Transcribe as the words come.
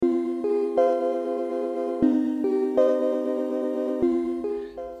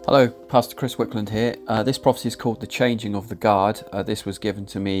Hello, Pastor Chris Wickland here. This prophecy is called The Changing of the Guard. This was given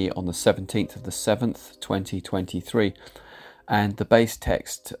to me on the 17th of the 7th, 2023. And the base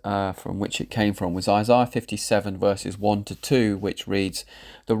text from which it came from was Isaiah 57 verses 1 to 2, which reads,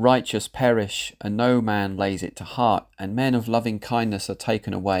 "The righteous perish, and no man lays it to heart, and men of loving kindness are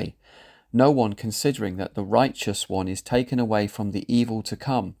taken away. No one considering that the righteous one is taken away from the evil to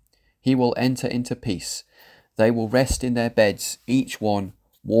come. He will enter into peace. They will rest in their beds, each one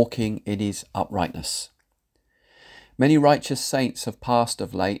walking in his uprightness." Many righteous saints have passed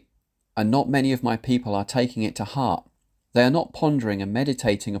of late, and not many of my people are taking it to heart. They are not pondering and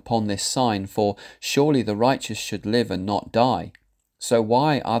meditating upon this sign, for surely the righteous should live and not die. So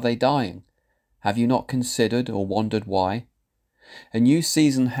why are they dying? Have you not considered or wondered why? A new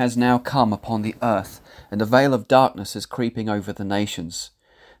season has now come upon the earth, and the veil of darkness is creeping over the nations.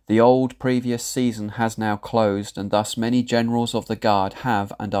 The old previous season has now closed, and thus many generals of the guard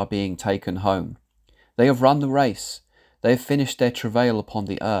have and are being taken home. They have run the race. They have finished their travail upon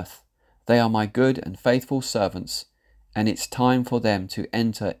the earth. They are my good and faithful servants, and it's time for them to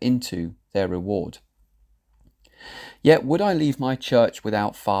enter into their reward. Yet would I leave my church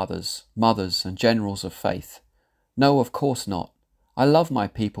without fathers, mothers, and generals of faith? No, of course not. I love my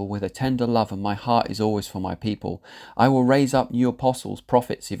people with a tender love, and my heart is always for my people. I will raise up new apostles,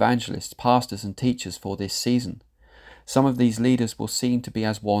 prophets, evangelists, pastors, and teachers for this season. Some of these leaders will seem to be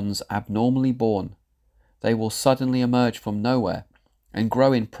as ones abnormally born. They will suddenly emerge from nowhere and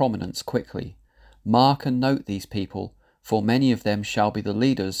grow in prominence quickly. Mark and note these people, for many of them shall be the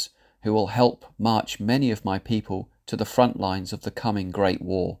leaders who will help march many of my people to the front lines of the coming great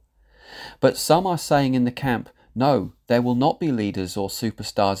war. But some are saying in the camp, no, there will not be leaders or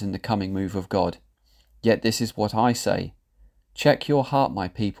superstars in the coming move of God. Yet this is what I say. Check your heart, my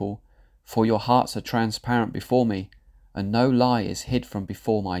people, for your hearts are transparent before me, and no lie is hid from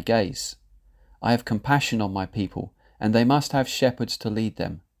before my gaze. I have compassion on my people, and they must have shepherds to lead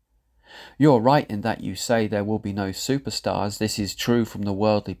them. You are right in that you say there will be no superstars. This is true from the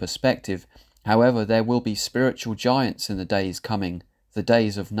worldly perspective. However, there will be spiritual giants in the days coming, the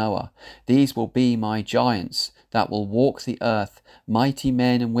days of Noah. These will be my giants that will walk the earth, mighty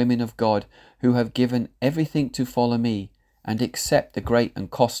men and women of God who have given everything to follow me and accept the great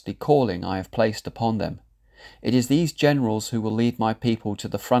and costly calling I have placed upon them. It is these generals who will lead my people to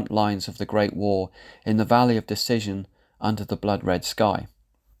the front lines of the great war in the valley of decision under the blood-red sky.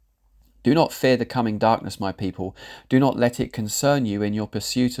 Do not fear the coming darkness, my people. Do not let it concern you in your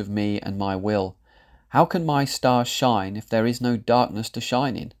pursuit of me and my will. How can my stars shine if there is no darkness to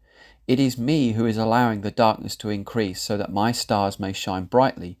shine in? It is me who is allowing the darkness to increase so that my stars may shine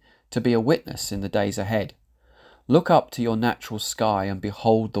brightly to be a witness in the days ahead. Look up to your natural sky and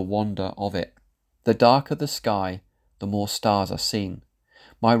behold the wonder of it. The darker the sky, the more stars are seen.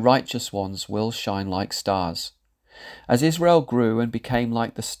 My righteous ones will shine like stars. As Israel grew and became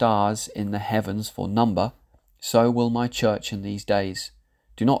like the stars in the heavens for number, so will my church in these days.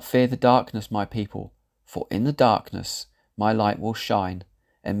 Do not fear the darkness, my people, for in the darkness my light will shine,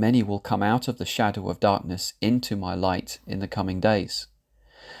 and many will come out of the shadow of darkness into my light in the coming days.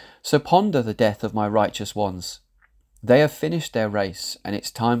 So ponder the death of my righteous ones. They have finished their race, and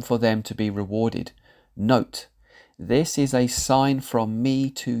it's time for them to be rewarded. Note, this is a sign from me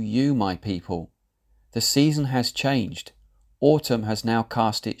to you, my people. The season has changed. Autumn has now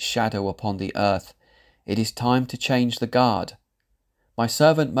cast its shadow upon the earth. It is time to change the guard. My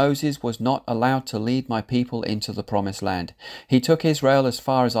servant Moses was not allowed to lead my people into the promised land. He took Israel as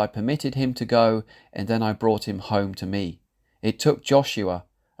far as I permitted him to go, and then I brought him home to me. It took Joshua,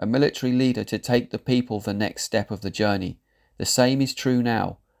 a military leader, to take the people the next step of the journey. The same is true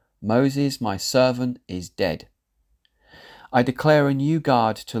now. Moses, my servant, is dead. I declare a new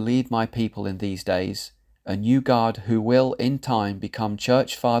guard to lead my people in these days, a new guard who will in time become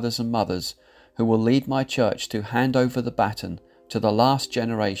church fathers and mothers, who will lead my church to hand over the baton to the last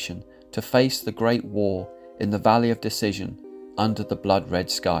generation to face the great war in the valley of decision under the blood-red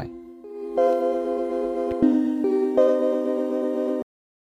sky.